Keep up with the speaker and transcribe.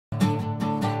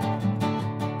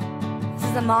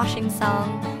is the moshing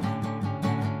song.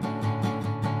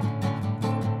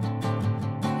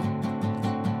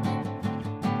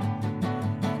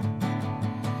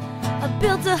 I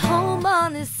built a home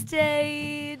on this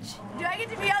stage. Do I get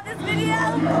to be on this video?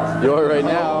 You are right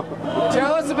now.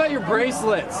 Tell us about your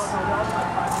bracelets.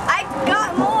 I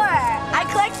got more. I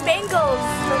collect bangles.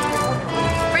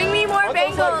 Bring me more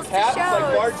bangles like cats, to shows.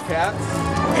 like large cats.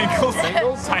 Bangles?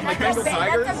 Bangles? Like Bengal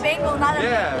tigers? That's a bangle, not a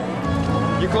Yeah.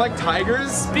 You collect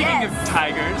tigers? Speaking of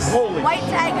tigers. Holy. white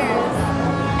tigers.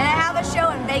 And I have a show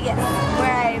in Vegas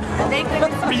where I make them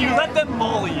But you disappear. let them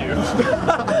maul you.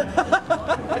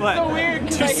 What? So weird.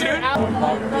 Too soon?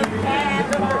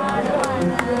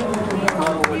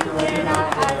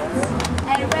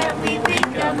 And when we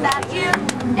think about you,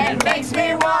 it makes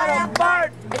me wanna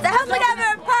fart. It's a hope we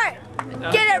never apart.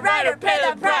 Get it right or pay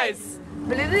the price.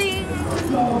 Bling.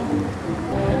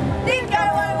 Think I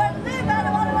wanna live, I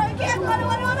don't wanna can't, wanna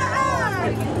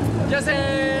Jesse!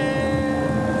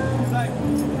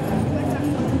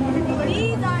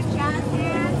 These are jazz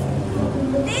hands.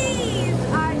 These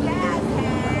are jazz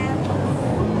hands.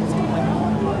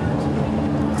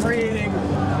 Creating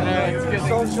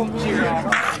social cheer off.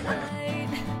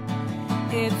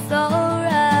 It's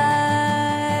alright.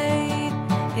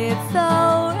 It's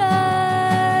alright.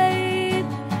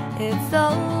 It's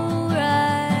alright.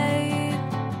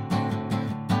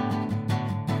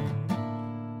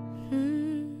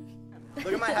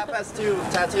 Look at my half-past-2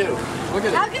 tattoo. Look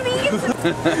at How can we get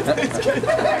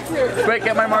Wait,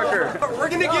 get my marker. We're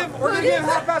gonna give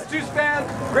half-past-2's fan,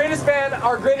 greatest fan,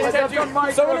 our greatest tattoo.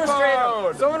 Someone restrain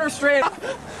him. Someone restrain him.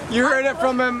 You heard it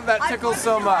from him. That tickles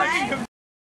so much.